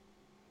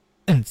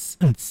Podcast.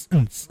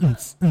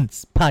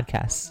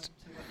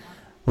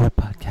 What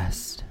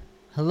podcast?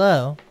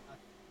 Hello.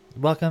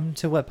 Welcome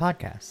to What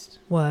Podcast?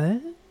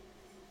 What?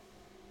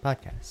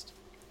 Podcast.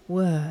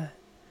 What?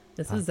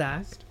 This Podcast. is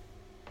Zach.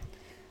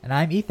 And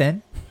I'm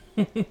Ethan.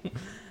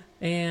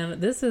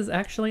 And this is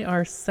actually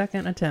our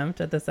second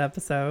attempt at this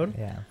episode.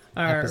 Yeah.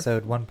 Our,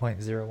 Episode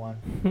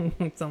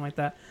 1.01. something like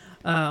that.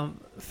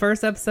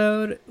 First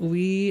episode,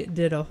 we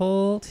did a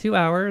whole 2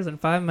 hours and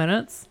 5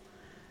 minutes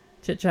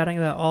chit-chatting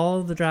about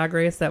all the drag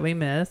race that we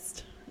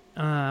missed.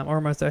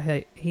 Or most of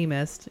he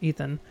missed,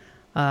 Ethan.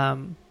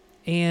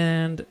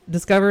 And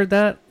discovered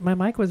that my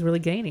mic was really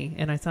gainy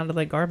and I sounded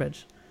like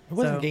garbage. It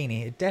wasn't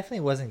gainy. It definitely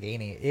wasn't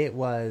gainy. It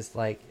was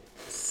like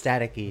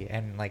staticky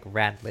and like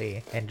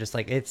rattly and just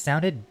like it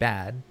sounded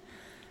bad.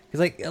 Because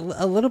like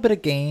a little bit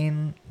of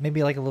gain,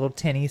 maybe like a little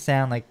tinny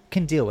sound, like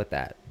can deal with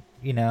that,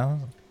 you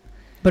know?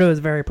 But it was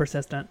very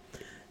persistent.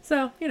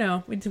 So, you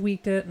know, we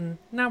tweaked it and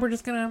now we're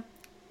just going to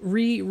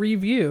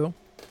review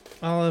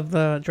all of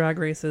the drag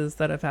races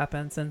that have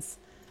happened since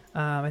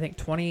I think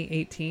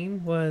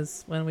 2018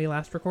 was when we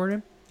last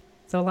recorded.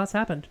 So a lot's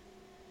happened.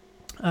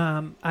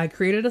 I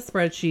created a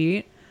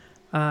spreadsheet,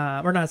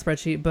 or not a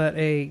spreadsheet, but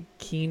a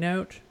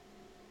keynote.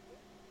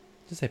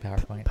 Just say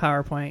PowerPoint.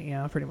 PowerPoint,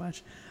 yeah, pretty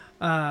much.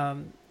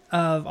 Of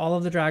all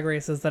of the drag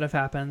races that have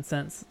happened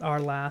since our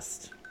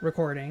last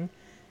recording.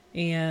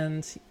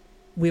 And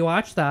we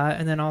watched that,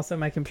 and then also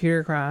my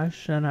computer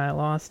crashed, and I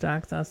lost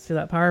access to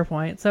that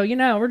PowerPoint. So, you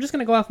know, we're just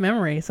going to go off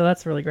memory. So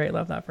that's really great.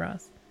 Love that for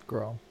us.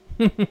 Girl.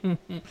 So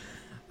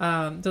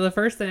the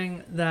first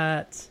thing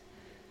that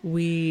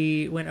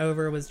we went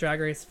over was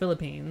Drag Race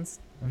Philippines.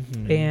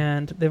 Mm-hmm.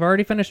 And they've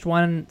already finished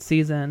one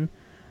season.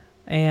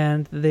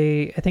 And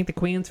I think the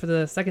queens for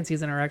the second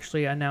season are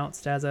actually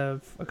announced as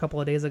of a couple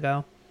of days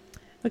ago.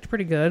 Looked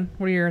pretty good.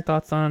 What are your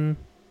thoughts on,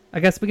 I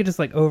guess we could just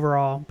like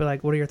overall, but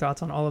like what are your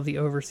thoughts on all of the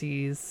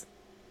overseas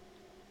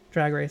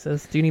drag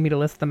races? Do you need me to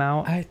list them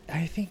out? I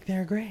think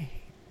they're great.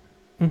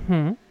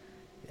 Mm-hmm.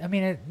 I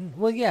mean,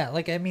 well, yeah,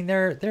 like I mean,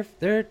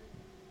 they're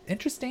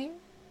interesting.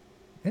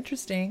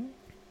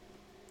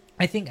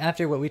 I think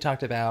after what we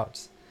talked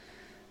about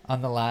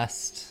on the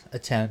last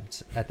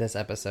attempt at this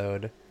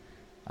episode,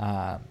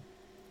 I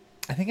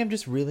think I'm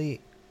just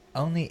really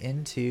only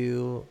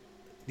into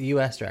the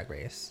U.S. Drag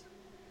Race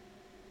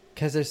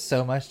because there's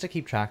so much to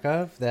keep track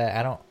of that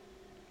I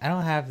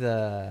don't have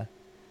the,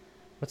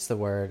 what's the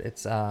word?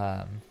 It's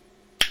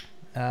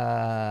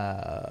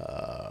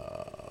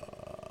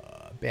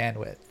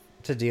bandwidth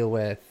to deal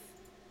with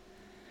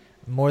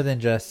more than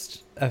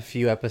just a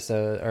few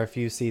episodes or a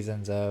few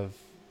seasons of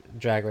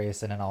Drag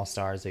Race and an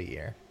All-Stars a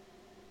year.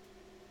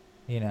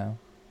 You know?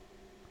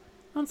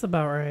 That's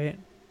about right.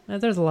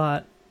 There's a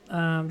lot.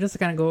 Just to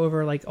kind of go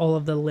over like all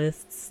of the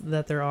lists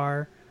that there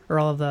are, or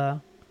all of the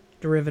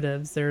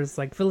derivatives. There's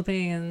like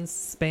Philippines,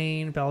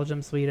 Spain,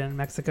 Belgium, Sweden,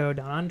 Mexico,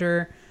 Down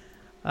Under.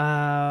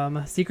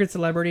 Secret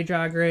Celebrity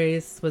Drag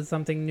Race was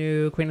something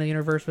new. Queen of the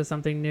Universe was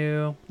something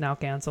new. Now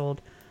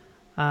canceled.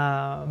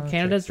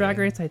 Canada's Drag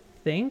Race, I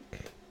think.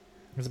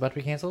 It was about to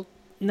be canceled?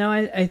 No,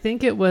 I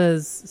think it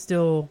was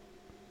still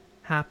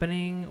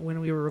happening when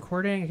we were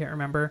recording. I can't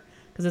remember.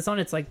 Because it's on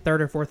its like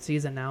third or fourth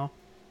season now.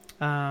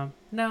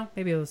 No,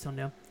 maybe it was still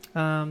new.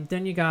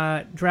 Then you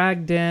got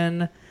Dragged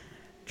In,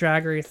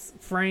 Drag Race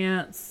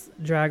France,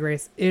 Drag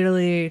Race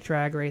Italy,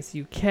 Drag Race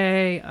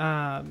UK,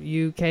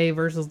 UK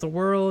versus the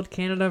world,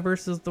 Canada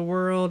versus the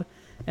world,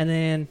 and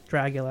then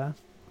Dragula.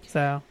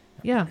 So,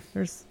 yeah,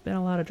 there's been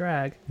a lot of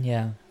drag.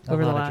 Yeah.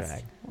 Over the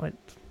last, 4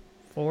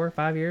 or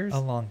 5 years? A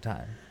long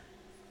time.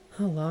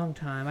 A long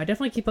time. I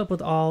definitely keep up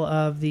with all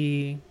of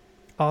the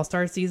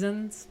All-Star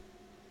seasons.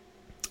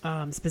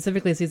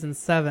 Specifically season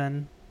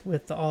 7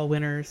 with the all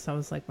winners. That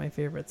was like my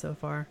favorite so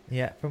far.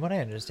 Yeah, from what I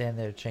understand,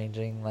 they're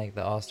changing like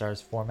the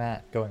All-Stars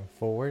format going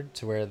forward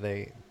to where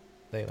they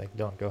like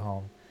don't go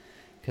home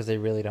because they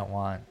really don't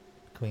want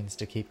queens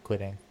to keep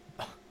quitting.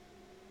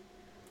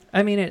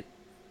 I mean, it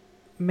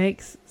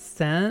makes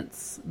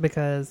sense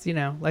because, you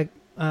know, like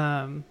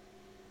I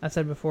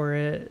said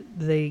before,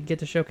 they get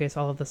to showcase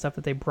all of the stuff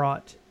that they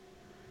brought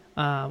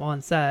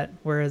on set,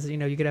 whereas, you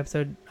know, you get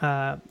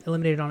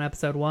eliminated on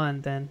episode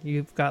 1, then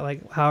you've got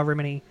like however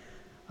many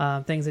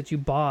things that you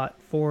bought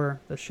for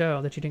the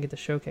show that you didn't get to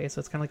showcase, so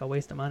it's kind of like a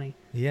waste of money.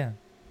 Yeah.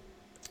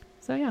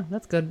 So yeah,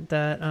 that's good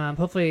that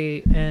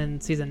hopefully in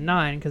season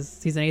 9, because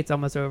season 8's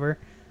almost over,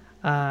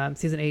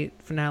 season 8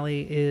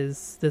 finale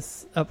is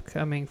this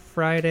upcoming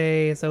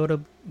Friday, so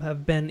it'll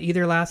have been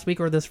either last week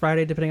or this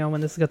Friday depending on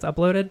when this gets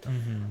uploaded.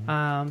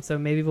 Mm-hmm. So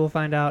maybe we'll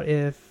find out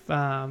if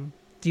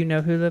do you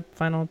know who the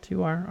final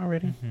 2 are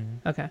already?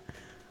 Mm-hmm. Okay.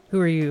 Who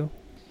are you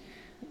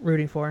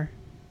rooting for?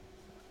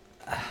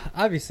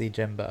 Obviously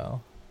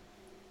Jimbo.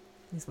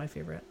 He's my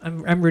favorite.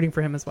 I'm rooting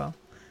for him as well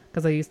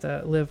because I used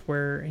to live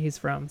where he's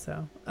from,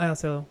 so I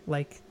also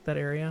like that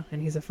area,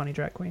 and he's a funny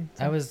drag queen.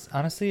 So. I was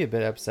honestly a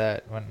bit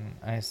upset when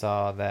I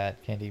saw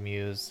that Candy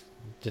Muse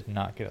did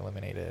not get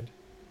eliminated.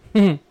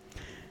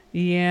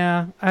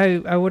 Yeah,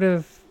 I would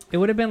have. It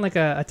would have been like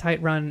a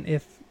tight run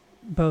if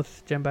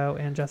both Jimbo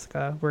and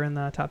Jessica were in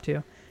the top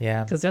 2.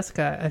 Yeah. Because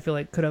Jessica, I feel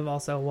like, could have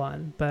also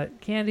won, but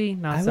Candy,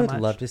 not so much. I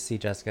would love to see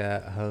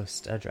Jessica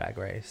host a drag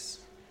race.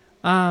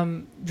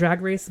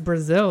 Drag Race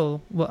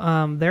Brazil,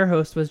 their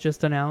host was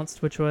just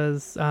announced, which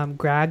was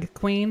Grag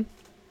Queen,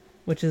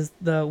 which is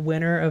the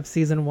winner of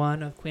season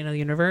 1 of Queen of the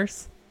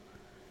Universe.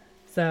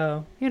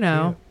 So, you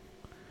know,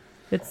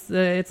 it's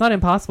not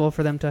impossible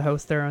for them to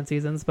host their own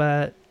seasons,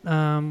 but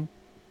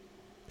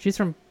she's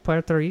from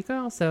Puerto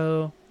Rico,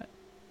 so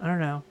I don't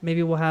know.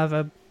 Maybe we'll have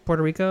a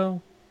Puerto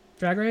Rico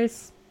drag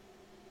race.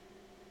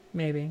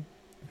 Maybe.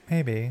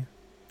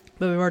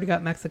 But we've already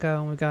got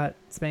Mexico and we've got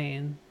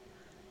Spain.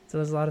 So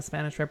there's a lot of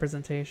Spanish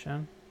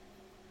representation.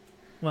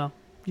 Well,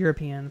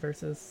 European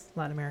versus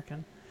Latin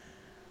American.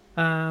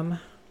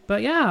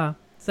 But yeah,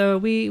 so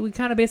we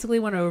kind of basically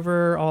went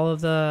over all of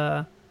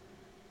the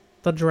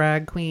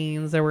drag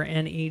queens that were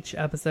in each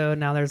episode.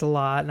 Now there's a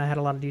lot, and I had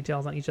a lot of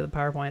details on each of the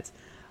PowerPoints.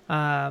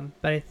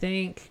 But I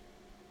think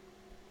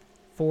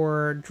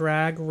for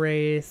Drag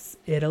Race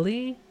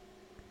Italy,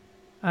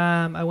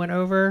 I went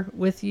over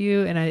with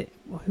you, and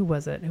who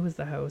was it? Who was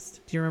the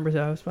host? Do you remember who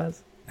the host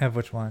was? Of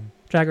which one?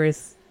 Drag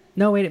Race.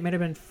 No, wait, it might have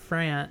been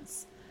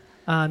France.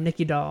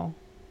 Nikki Doll.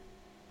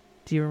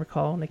 Do you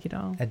recall Nikki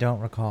Doll? I don't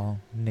recall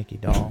Nikki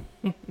Doll.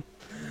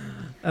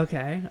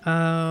 Okay.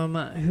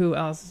 Who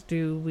else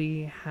do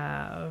we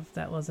have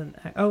that wasn't...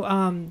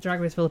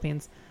 Drag Race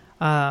Philippines.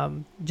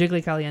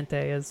 Jiggly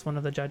Caliente is one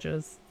of the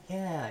judges.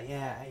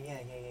 Yeah.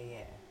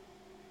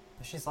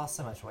 But she's lost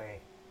so much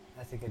weight.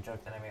 That's a good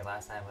joke that I made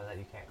last time was that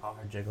you can't call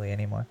her Jiggly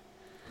anymore.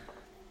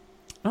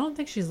 I don't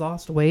think she's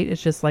lost weight.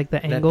 It's just like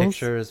the angles. That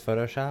picture is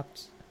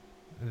photoshopped?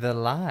 The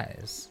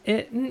lies.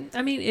 I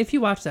mean, if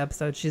you watch the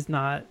episode, she's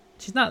not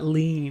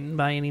lean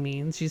by any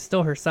means. She's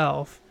still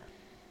herself.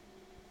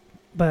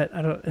 But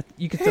I don't.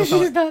 You can still call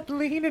she's not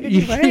lean in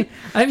any way.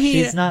 I mean,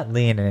 she's not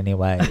lean in any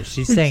way.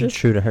 She's staying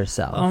true to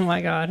herself. Oh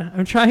my god,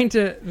 I'm trying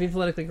to be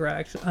politically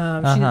correct.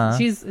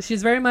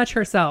 She's very much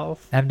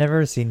herself. I've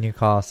never seen you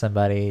call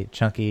somebody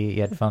chunky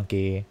yet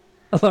funky.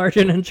 Large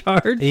and in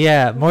charge.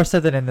 Yeah, more so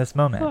than in this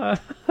moment.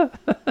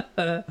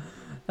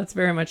 That's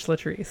very much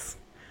Latrice.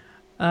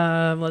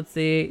 Let's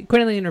see,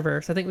 Queen of the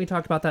Universe. I think we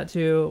talked about that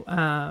too.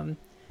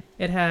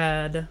 It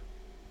had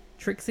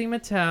Trixie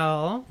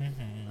Mattel.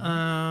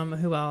 Mm-hmm.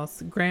 Who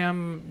else?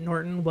 Graham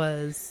Norton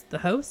was the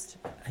host.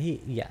 He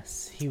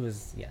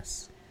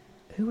was.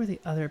 Who were the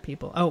other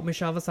people? Oh,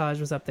 Michelle Visage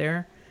was up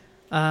there.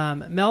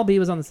 Mel B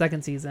was on the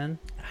second season.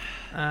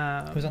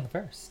 Who was on the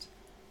first?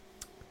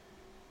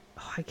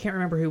 I can't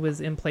remember who was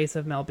in place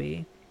of Mel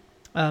B.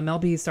 Mel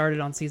B started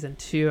on season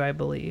 2, I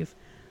believe.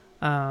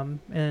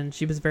 And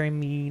she was very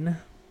mean.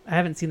 I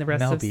haven't seen the rest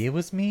Mel of... B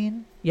was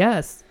mean?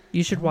 Yes.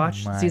 You should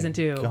watch season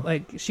 2. God.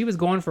 Like, she was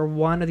going for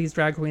one of these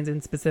drag queens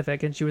in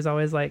specific, and she was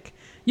always like,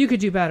 you could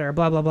do better,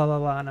 blah, blah, blah, blah,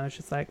 blah. And I was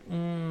just like,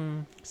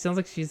 sounds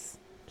like she's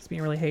just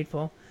being really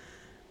hateful.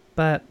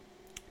 But,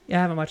 yeah,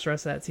 I haven't watched the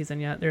rest of that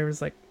season yet. There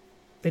was like,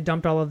 they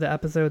dumped all of the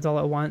episodes all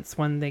at once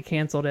when they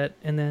canceled it,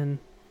 and then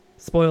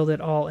spoiled it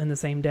all in the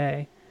same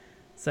day.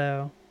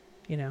 So,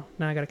 you know,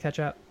 now I got to catch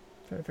up.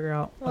 Try to figure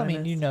out. Well, I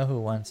mean, you know who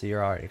won, so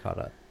you're already caught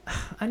up.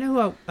 I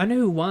know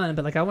who won,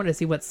 but like I wanted to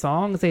see what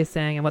songs they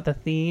sang and what the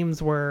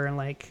themes were, and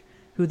like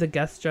who the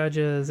guest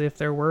judges, if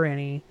there were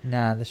any.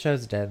 Nah, the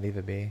show's dead. Leave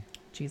it be.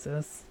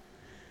 Jesus.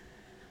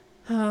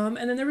 And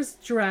then there was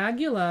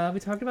Dragula. We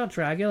talked about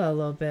Dragula a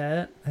little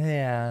bit.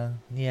 Yeah,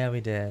 we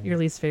did. Your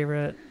least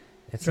favorite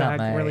it's drag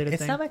not related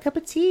it's thing. not my cup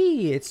of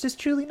tea. It's just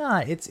truly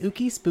not. It's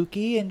ooky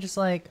spooky and just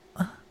like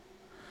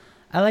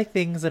I like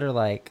things that are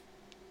like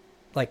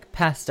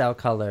pastel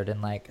colored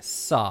and like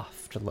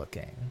soft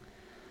looking.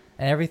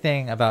 And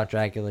everything about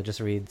Dragula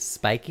just reads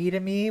spiky to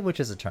me, which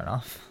is a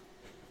turnoff.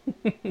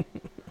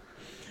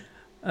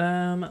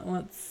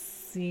 Let's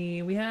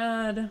see. We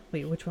had...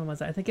 Wait, which one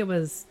was it? I think it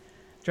was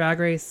Drag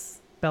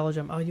Race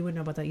Belgium. Oh, you wouldn't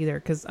know about that either,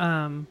 because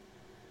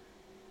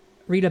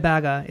Rita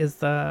Baga is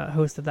the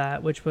host of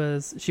that,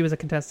 she was a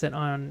contestant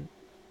on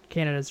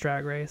Canada's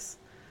Drag Race.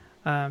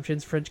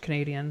 She's French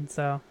Canadian,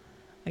 so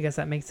I guess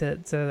that makes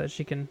it so that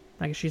she can...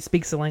 I guess she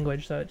speaks the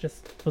language, so it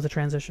just was a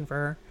transition for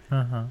her.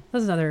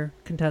 That's another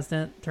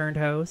contestant turned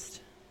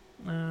host.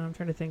 I'm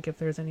trying to think if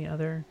there's any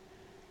other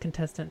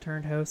contestant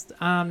turned host.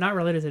 Not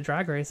related to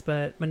Drag Race,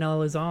 but Manila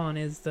Luzon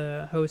is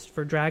the host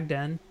for Drag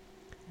Den.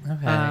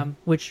 Okay.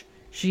 Which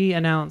she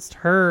announced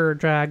her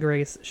Drag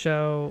Race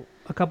show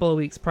a couple of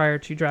weeks prior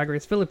to Drag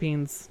Race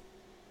Philippines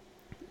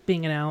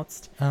being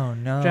announced. Oh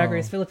no. Drag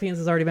Race Philippines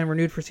has already been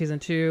renewed for season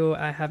 2.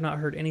 I have not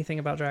heard anything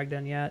about Drag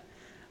Den yet.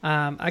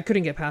 I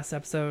couldn't get past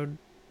episode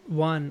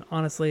 1,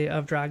 honestly,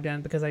 of Drag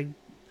Den because I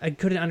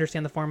couldn't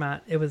understand the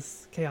format. It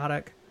was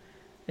chaotic.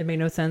 It made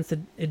no sense.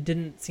 It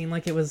didn't seem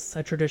like it was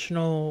a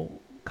traditional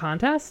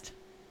contest.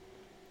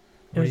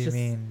 What do you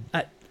mean?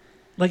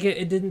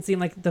 It didn't seem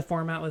like the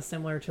format was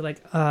similar to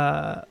like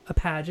a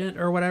pageant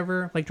or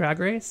whatever, like Drag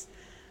Race.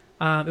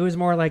 It was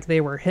more like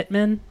they were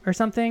hitmen or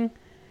something,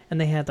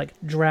 and they had like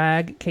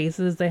drag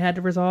cases they had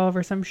to resolve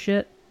or some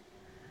shit.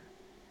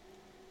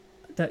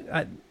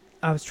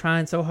 I was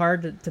trying so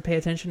hard to pay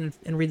attention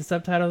and read the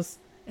subtitles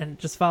and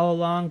just follow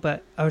along,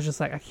 but I was just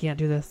like, I can't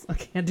do this. I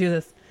can't do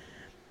this.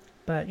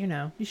 But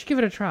you should give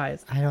it a try.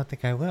 I don't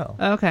think I will.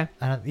 Oh, okay.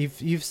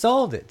 You've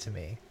sold it to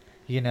me.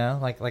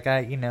 Like I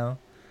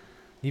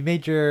you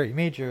made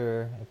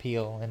your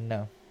appeal, and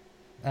no,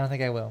 I don't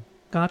think I will.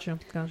 Gotcha.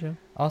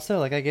 Also,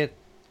 like I get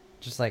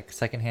just like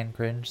secondhand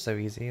cringe so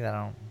easy that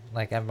I don't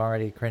like. I'm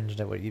already cringed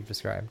at what you've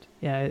described.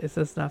 Yeah, it's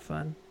just not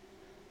fun.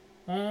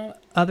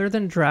 Other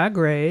than Drag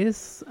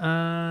Race,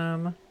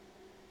 what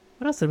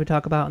else did we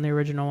talk about in the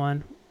original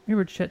one? We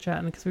were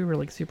chit-chatting because we were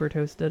like super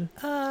toasted.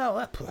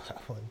 I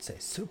wouldn't say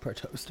super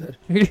toasted.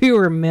 You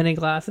were many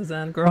glasses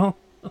in, girl.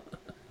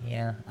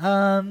 Yeah.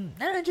 I don't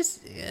know,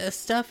 just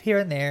stuff here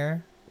and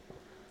there.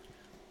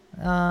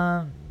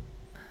 I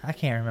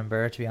can't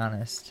remember, to be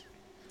honest.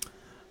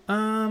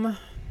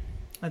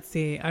 Let's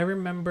see. I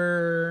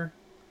remember.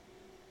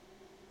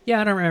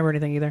 Yeah, I don't remember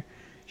anything either.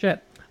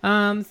 Shit.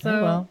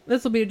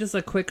 This will be just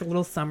a quick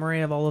little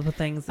summary of all of the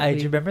things. I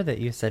do remember that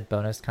you said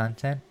bonus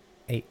content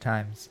 8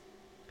 times.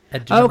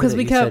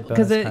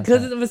 Because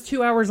it was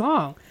 2 hours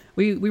long.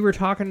 We were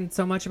talking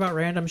so much about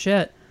random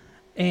shit,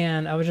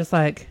 and I was just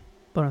like,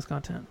 bonus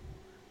content.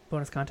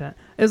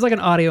 It was like an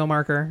audio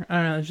marker. I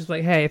don't know. It's just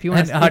like, hey, if you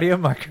want an audio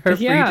marker,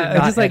 yeah,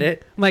 it's just like, I'm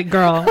like,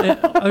 girl.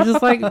 I was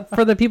just like,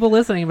 for the people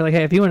listening, be like,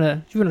 hey, if you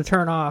want to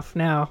turn off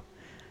now,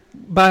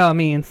 by all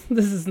means.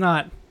 This is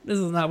not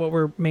what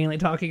we're mainly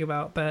talking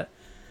about, but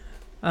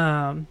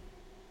other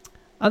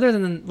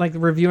than like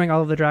reviewing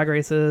all of the drag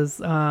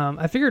races,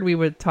 I figured we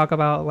would talk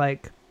about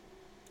like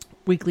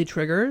weekly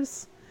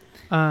triggers.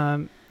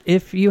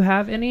 If you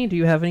have any, do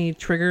you have any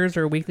triggers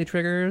or weekly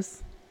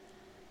triggers?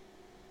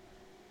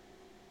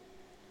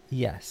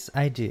 Yes,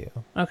 I do.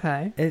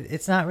 Okay.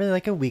 It's not really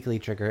like a weekly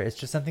trigger. It's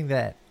just something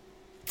that...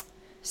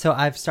 So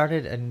I've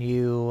started a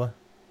new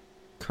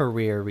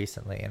career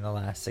recently in the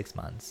last 6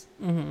 months.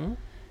 Mm-hmm.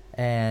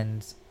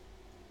 And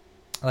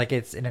like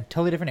it's in a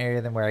totally different area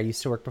than where I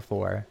used to work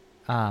before.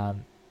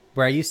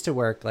 Where I used to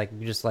work, like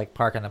you just like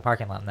park in the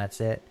parking lot and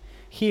that's it.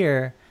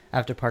 Here, I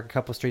have to park a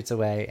couple streets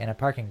away in a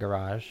parking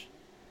garage.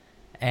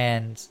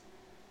 And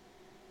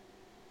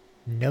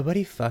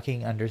nobody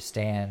fucking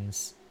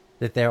understands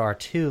that there are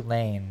 2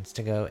 lanes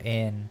to go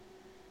in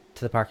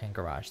to the parking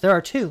garage. There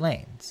are 2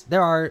 lanes.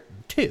 There are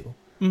 2.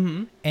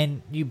 Mm-hmm.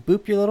 And you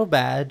boop your little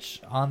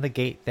badge on the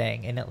gate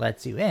thing and it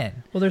lets you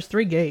in. Well, there's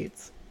 3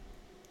 gates.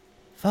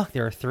 Fuck,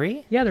 there are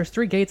 3? Yeah, there's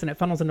 3 gates and it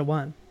funnels into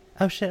 1.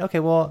 Oh shit, okay,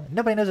 well,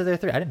 nobody knows that there are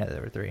 3. I didn't know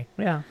there were 3.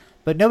 Yeah.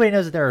 But nobody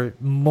knows that there are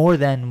more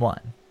than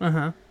 1.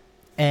 Uh-huh.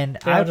 And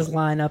I'll just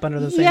line up under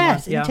the same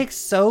Yes, one. Yeah. It takes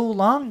so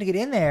long to get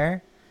in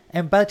there.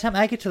 And by the time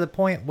I get to the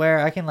point where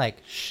I can, like,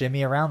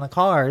 shimmy around the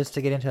cars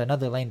to get into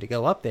another lane to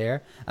go up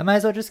there, I might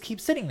as well just keep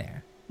sitting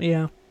there.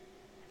 Yeah.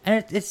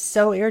 And it's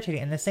so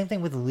irritating. And the same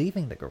thing with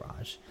leaving the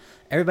garage.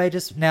 Everybody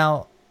just...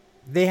 Now,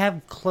 they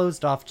have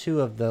closed off 2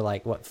 of the,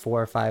 like,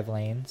 4 or 5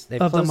 lanes.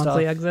 They've of the closed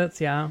monthly off,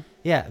 exits, yeah.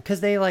 Yeah,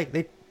 because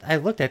I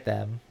looked at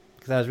them,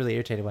 because I was really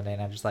irritated one day,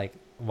 and I just, like,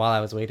 while I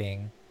was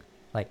waiting,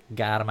 like,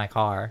 got out of my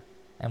car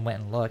and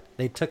went and looked.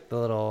 They took the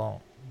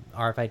little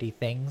RFID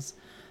things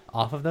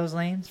off of those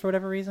lanes for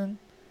whatever reason.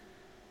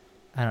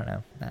 I don't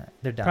know.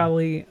 They're done.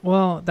 Probably.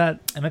 Well, that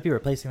I might be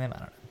replacing them. I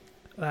don't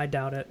know. I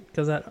doubt it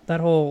because that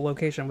whole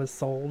location was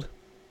sold.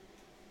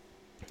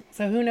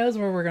 So who knows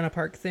where we're gonna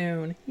park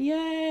soon?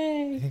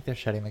 Yay! I think they're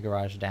shutting the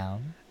garage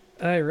down.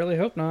 I really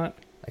hope not.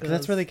 Because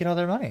that's where they get all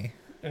their money.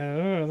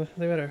 Oh,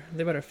 they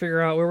better figure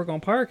out where we're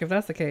gonna park if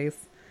that's the case.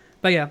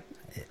 But yeah,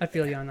 I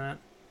feel you on that.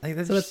 Like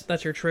so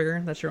that's your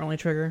trigger. That's your only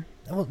trigger.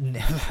 Well,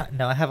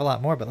 no, I have a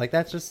lot more, but like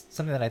that's just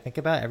something that I think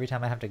about every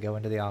time I have to go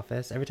into the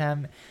office. Every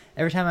time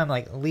I'm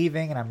like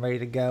leaving and I'm ready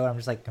to go, I'm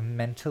just like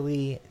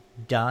mentally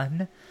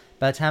done.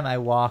 By the time I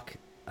walk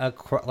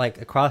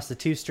across the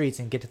 2 streets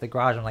and get to the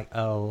garage, I'm like,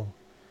 oh,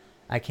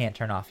 I can't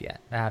turn off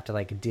yet. I have to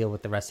like deal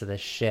with the rest of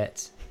this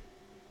shit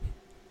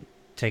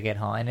to get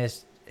home, and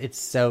it's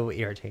so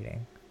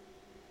irritating.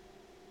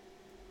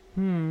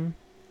 I'm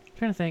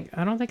trying to think.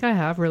 I don't think I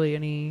have really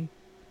any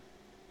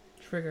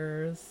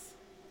triggers.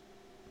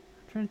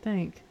 I'm trying to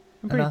think.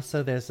 And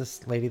also, there's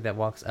this lady that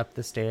walks up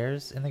the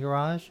stairs in the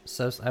garage.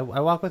 So I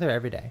walk with her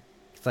every day.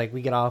 It's like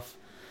we get off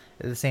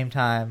at the same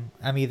time.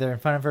 I'm either in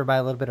front of her by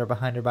a little bit or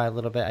behind her by a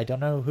little bit. I don't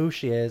know who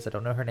she is. I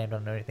don't know her name.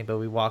 Don't know anything. But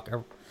we walk.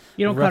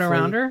 You don't cut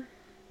around her?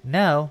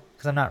 No,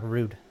 because I'm not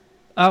rude.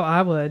 Oh,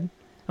 I would.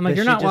 I'm like, But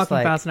you're she not just, walking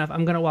like- fast enough.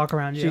 I'm gonna walk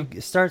around you.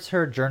 She starts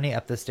her journey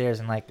up the stairs,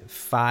 and like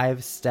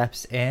 5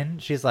 steps in,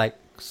 she's like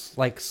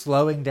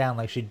slowing down,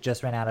 like she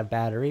just ran out of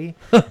battery,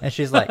 and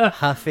she's like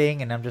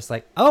huffing, and I'm just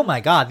like, oh my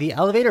god, the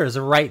elevator is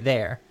right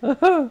there.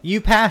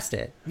 You passed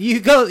it.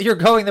 You're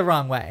going the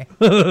wrong way.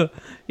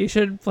 You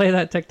should play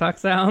that TikTok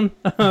sound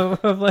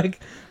of like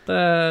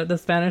the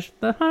Spanish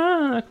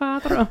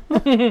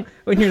cuatro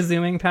when you're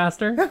zooming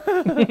past her.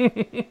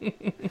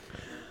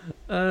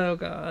 Oh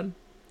god.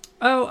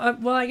 Oh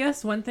well, I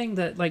guess one thing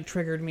that like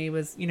triggered me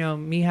was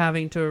me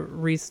having to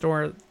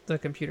restore the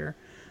computer.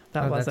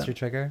 That's your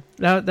trigger?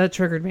 That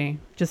triggered me.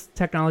 Just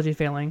technology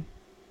failing.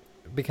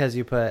 Because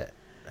you put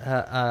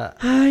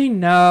I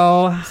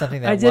know.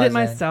 something that I did it wasn't.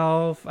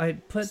 myself. I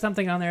put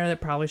something on there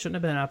that probably shouldn't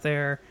have been up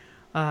there,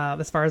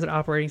 as far as an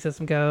operating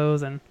system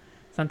goes, and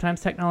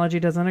sometimes technology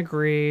doesn't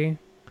agree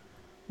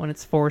when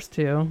it's forced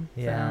to.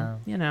 Yeah.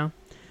 So,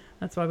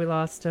 that's why we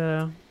lost.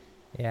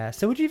 Yeah.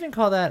 So would you even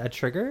call that a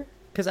trigger?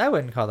 Because I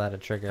wouldn't call that a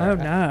trigger. Oh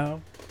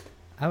no.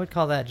 I would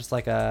call that just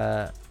like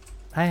I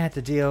had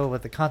to deal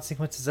with the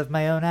consequences of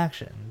my own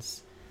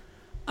actions.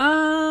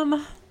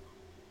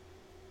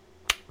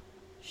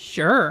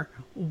 Sure.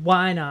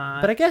 Why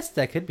not? But I guess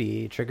that could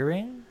be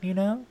triggering,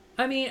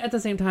 I mean, at the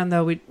same time,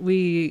 though,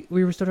 we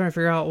were still trying to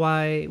figure out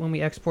why when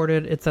we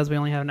exported, it says we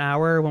only had an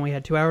hour when we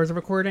had 2 hours of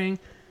recording.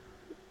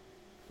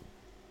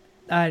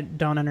 I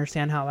don't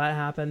understand how that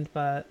happened,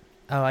 but...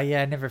 Oh,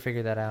 yeah, I never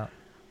figured that out.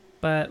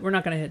 But we're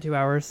not going to hit 2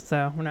 hours,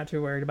 so we're not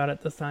too worried about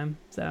it this time.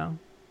 So,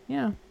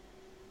 yeah.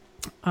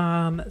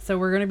 So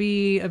we're going to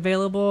be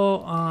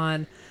available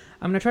on...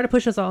 I'm going to try to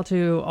push us all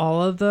to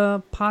all of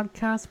the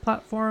podcast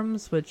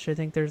platforms, which I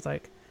think there's I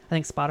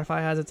think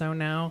Spotify has its own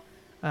now.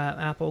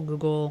 Apple,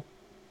 Google...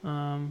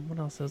 what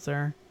else is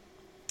there?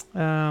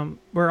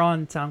 We're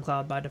on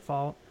SoundCloud by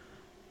default,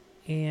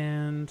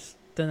 and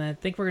then I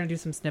think we're gonna do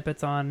some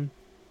snippets on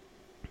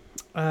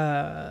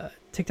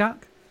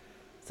TikTok.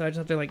 So I just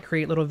have to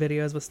create little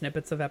videos with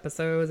snippets of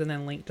episodes and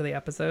then link to the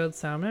episodes.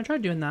 So I'm gonna try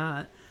doing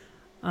that,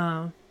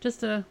 just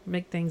to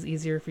make things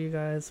easier for you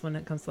guys when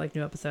it comes to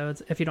new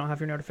episodes. If you don't have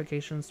your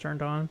notifications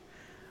turned on,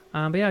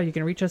 but yeah, you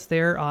can reach us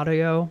there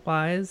audio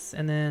wise,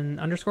 and then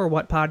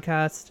 _what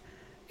podcast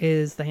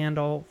is the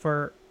handle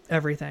for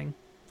everything.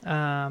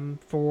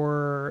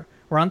 We're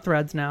on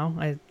Threads now.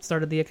 I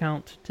started the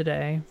account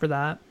today for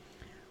that.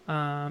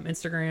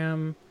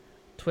 Instagram,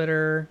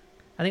 Twitter.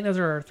 I think those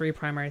are our 3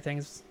 primary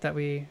things that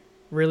we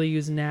really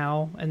use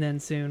now, and then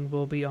soon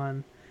we'll be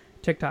on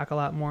TikTok a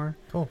lot more.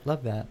 Cool,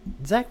 love that.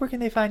 Zach, where can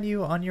they find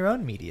you on your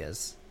own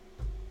medias?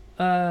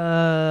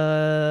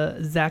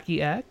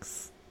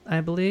 ZackieX, I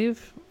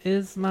believe,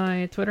 is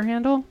my Twitter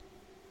handle.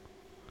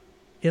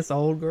 Yes,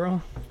 old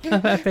girl.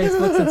 I've had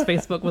Facebook since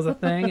Facebook was a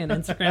thing, and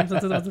Instagram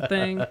since it was a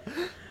thing.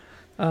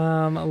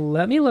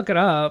 Let me look it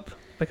up,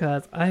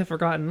 because I have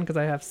forgotten, because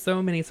I have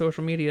so many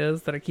social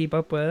medias that I keep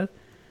up with.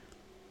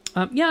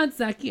 Yeah, it's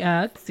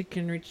ZackieX. You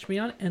can reach me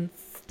on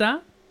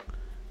Insta.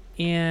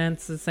 And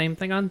it's the same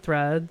thing on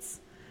Threads.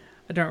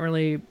 I don't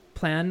really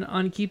plan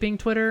on keeping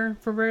Twitter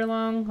for very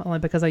long, only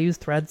because I use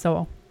Threads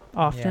so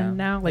often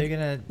now. Are you going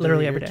to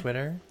literally delete every your day.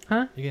 Twitter?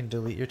 Huh? You're going to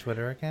delete your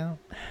Twitter account?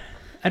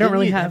 I don't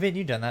really have... Haven't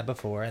you done that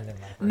before? And then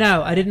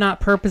No, I did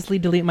not purposely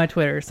delete my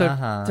Twitter. So,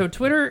 Uh-huh. So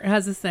Twitter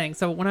has this thing.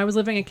 So when I was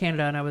living in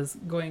Canada and I was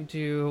going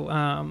to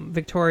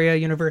Victoria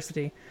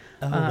University.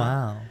 Oh,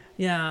 wow.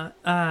 Yeah.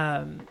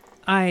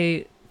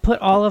 I put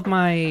all of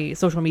my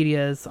social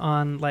medias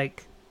on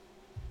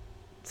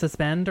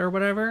suspend or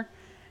whatever.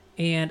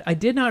 And I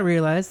did not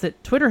realize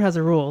that Twitter has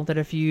a rule that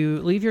if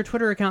you leave your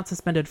Twitter account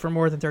suspended for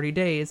more than 30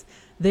 days,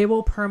 they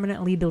will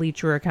permanently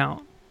delete your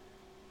account.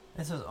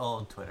 This was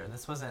old Twitter.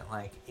 This wasn't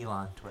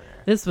Elon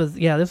Twitter. This was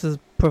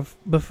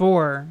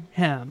before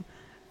him.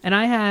 And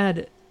I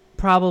had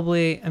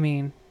probably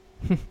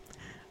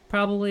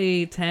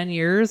 10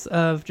 years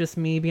of just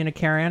me being a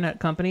Karen at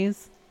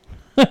companies.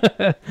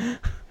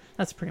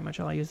 That's pretty much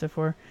all I used it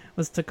for,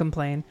 was to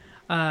complain.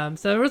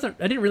 So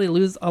I didn't really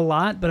lose a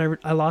lot, but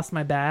I lost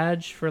my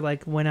badge for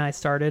when I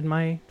started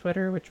my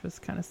Twitter, which was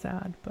kind of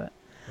sad, but.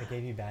 They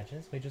gave you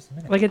badges? Wait just a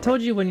minute. It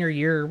told you when your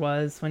year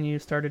was when you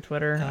started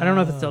Twitter. I don't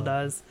know if it still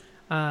does.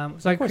 So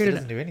I created. It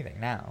doesn't do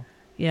anything now.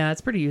 Yeah, it's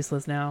pretty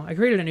useless now. I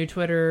created a new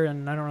Twitter,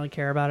 and I don't really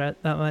care about it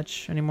that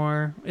much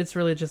anymore. It's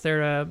really just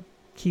there to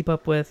keep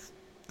up with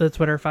the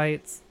Twitter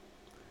fights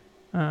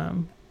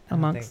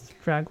amongst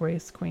drag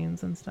race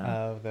queens and stuff.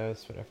 Oh,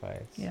 those Twitter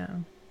fights. Yeah.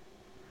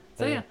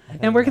 So yeah,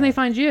 and where can they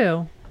find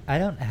you? I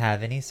don't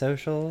have any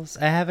socials.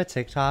 I have a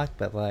TikTok,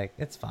 but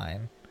it's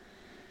fine.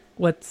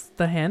 What's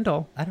the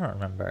handle? I don't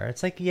remember.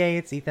 It's yay,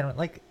 it's Ethan.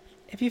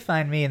 If you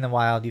find me in the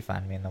wild, you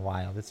find me in the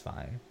wild. It's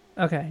fine.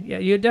 Okay, yeah,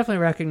 you'd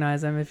definitely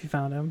recognize him if you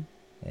found him.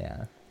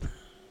 Yeah.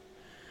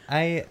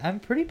 I'm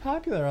pretty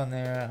popular on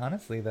there,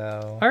 honestly,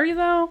 though. Are you,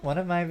 though? One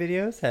of my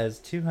videos has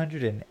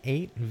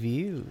 208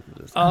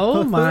 views.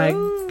 Oh, my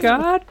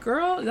God,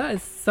 girl. That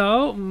is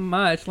so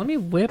much. Let me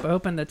whip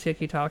open the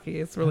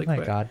TikTokies really quick.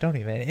 Oh, my God, don't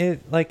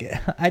even.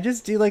 I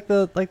just do,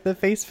 the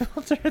face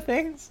filter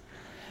things.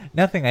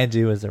 Nothing I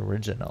do is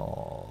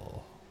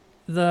original.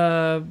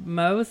 The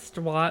most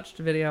watched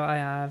video I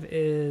have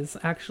is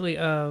actually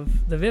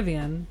of the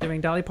Vivian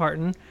doing Dolly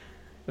Parton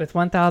with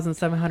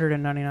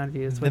 1,799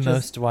 views. The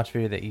most watched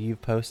video that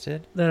you've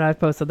posted? That I've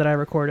posted, that I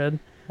recorded.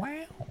 Wow.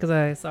 Because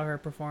I saw her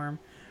perform.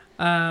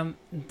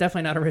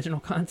 Definitely not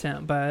original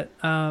content, but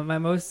my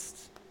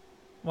most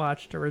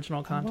watched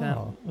original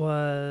content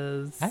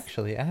was...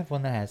 Actually, I have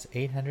one that has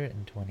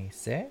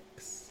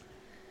 826.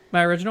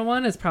 My original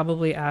one is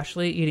probably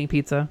Ashley eating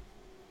pizza.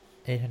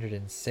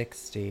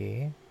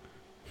 860.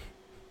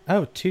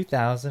 Oh,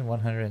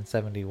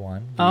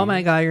 2,171. Oh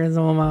my God, you're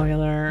so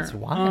popular. It's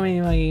wild. Oh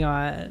my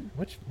God.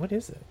 What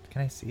is it?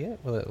 Can I see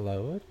it? Will it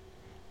load?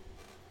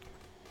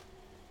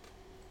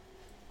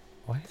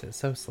 Why is it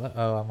so slow?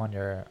 Oh, I'm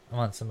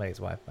on somebody's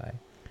Wi-Fi.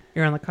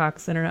 You're on the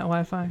Cox Internet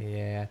Wi-Fi?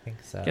 Yeah, I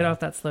think so. Get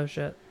off that slow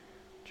shit.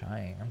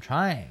 I'm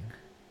trying.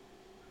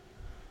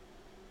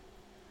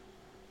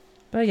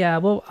 But yeah,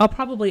 well, I'll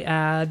probably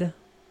add,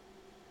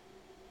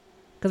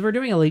 because we're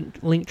doing a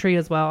link tree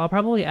as well. I'll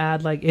probably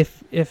add, like,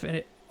 if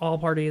all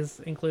parties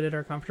included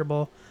are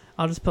comfortable,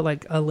 I'll just put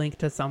like a link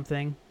to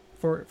something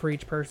for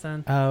each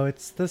person. Oh,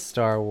 it's the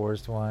Star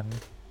Wars one.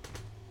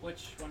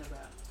 Which one is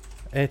that?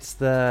 It's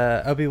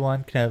the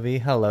Obi-Wan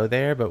Kenobi hello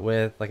there, but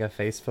with like a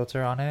face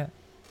filter on it.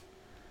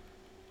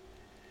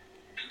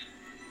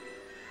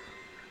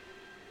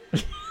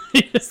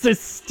 You're so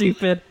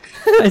stupid.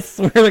 I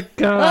swear to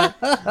God.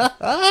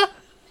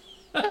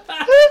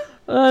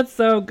 That's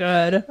so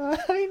good.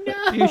 I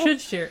know. You should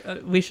share.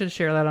 We should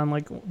share that on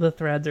like the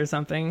threads or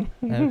something.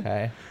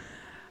 Okay.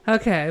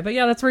 Okay, but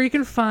yeah, that's where you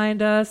can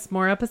find us.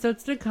 More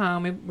episodes to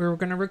come. We're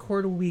gonna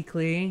record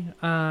weekly.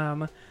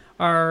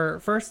 Our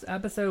first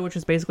episode, which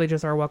is basically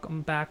just our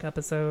welcome back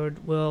episode,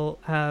 will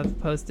have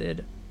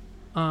posted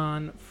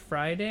on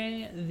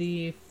Friday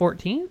the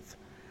 14th.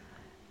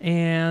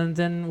 And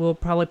then we'll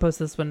probably post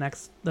this one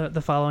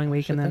the following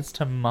week. Shit, and then that's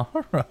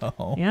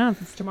tomorrow. Yeah,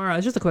 it's tomorrow.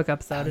 It's just a quick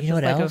episode. It's You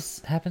know just what like else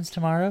happens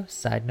tomorrow?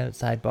 Side note,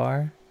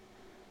 sidebar.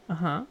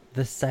 Uh-huh.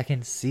 The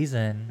second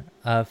season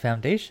of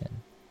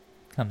Foundation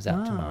comes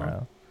out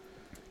tomorrow.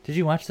 Did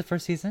you watch the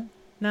first season?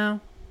 No.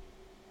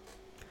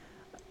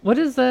 What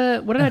did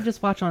I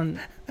just watch on?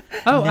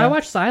 Oh, No. I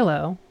watched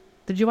Silo.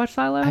 Did you watch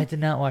Silo? I did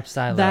not watch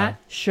Silo. That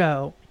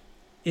show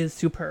is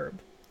superb.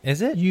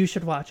 Is it? You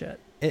should watch it.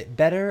 It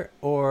better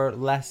or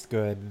less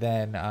good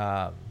than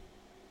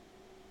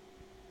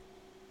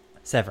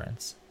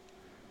Severance?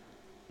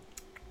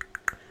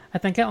 I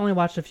think I only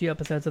watched a few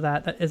episodes of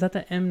that. Is that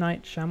the M.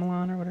 Night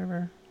Shyamalan or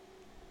whatever?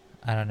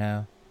 I don't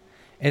know.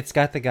 It's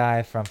got the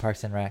guy from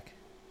Parks and Rec.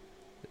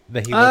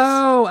 But he looks,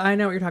 I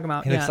know what you're talking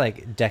about. he looks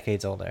like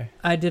decades older.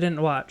 I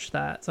didn't watch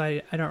that, so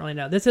I don't really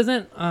know. This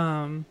isn't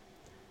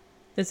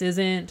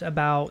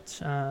about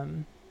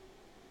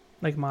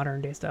like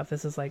modern day stuff.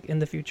 This is like in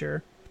the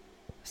future.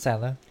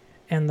 Silo?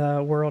 And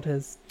the world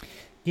has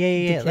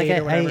Yeah. Like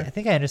decayed or I whatever.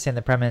 think I understand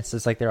the premise.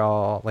 It's like they're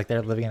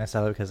living in a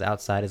silo because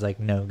outside is like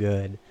no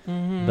good.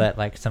 Mm-hmm. But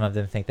like some of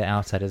them think the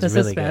outside is the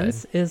really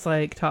suspense good. is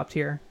like top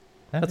tier.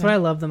 That's Okay. what I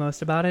love the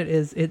most about it.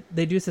 Is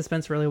they do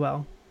suspense really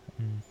well.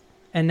 Mm.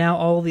 And now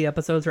all the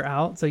episodes are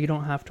out, so you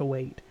don't have to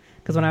wait.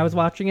 Because when I was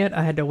watching it,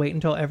 I had to wait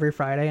until every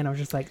Friday, and I was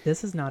just like,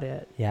 "This is not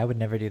it." Yeah, I would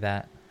never do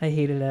that. I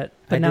hated it.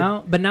 But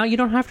now you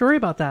don't have to worry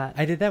about that.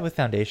 I did that with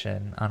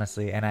Foundation,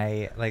 honestly, and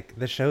I like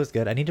the show's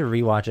good. I need to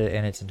rewatch it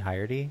in its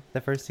entirety, the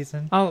first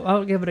season.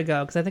 I'll give it a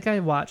go because I think I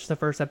watched the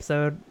first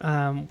episode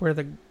where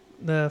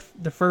the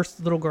first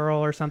little girl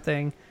or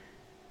something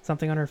on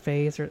her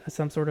face or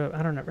some sort of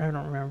I don't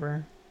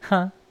remember.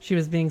 Huh? She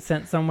was being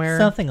sent somewhere.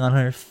 Something on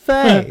her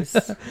face.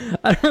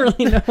 I don't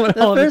really know what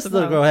The all first it's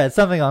little about. girl had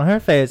something on her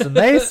face, and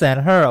they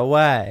sent her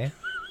away.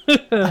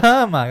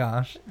 Oh my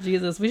gosh!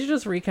 Jesus, we should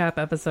just recap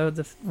episodes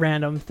of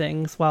random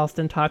things whilst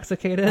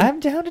intoxicated. I'm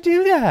down to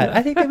do that.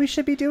 I think that we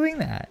should be doing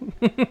that.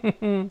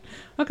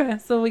 Okay,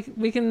 so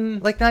we can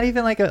Like not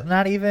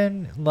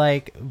even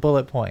like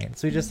bullet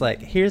points. We just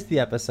like here's the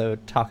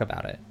episode, talk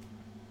about it,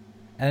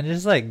 and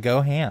just like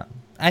go ham.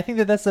 I think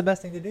that that's the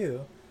best thing to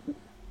do.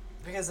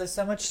 Because there's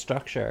so much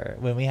structure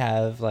when we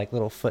have like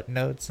little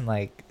footnotes and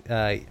like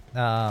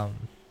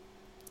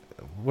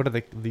what are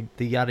the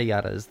yada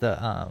yadas,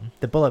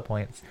 the bullet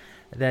points,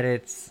 that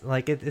it's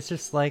like it's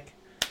just like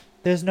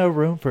there's no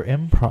room for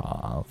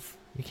improv.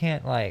 You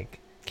can't.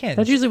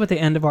 That's usually what the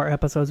end of our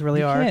episodes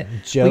really are.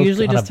 Can't joke We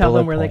usually on just a tell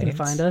them bullet where they can point.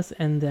 find us,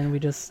 and then we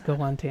just go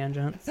on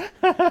tangents.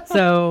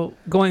 So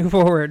going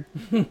forward,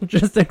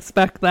 just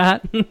expect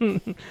that.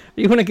 If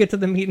you want to get to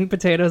the meat and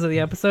potatoes of the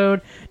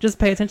episode, just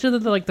pay attention to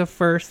the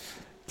first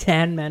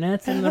 10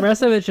 minutes, and the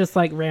rest of it's just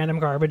like random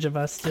garbage of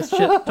us just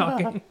shit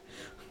talking.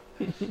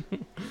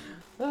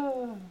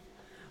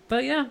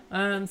 But yeah,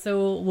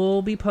 so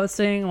we'll be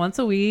posting once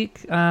a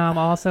week. I'll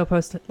also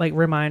post like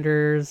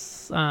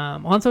reminders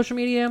on social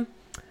media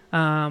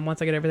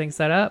once I get everything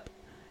set up,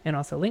 and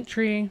also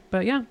Linktree.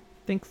 But yeah,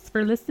 thanks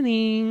for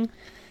listening.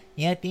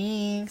 Yeah,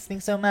 thanks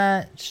so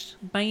much.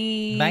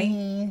 Bye.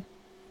 Bye.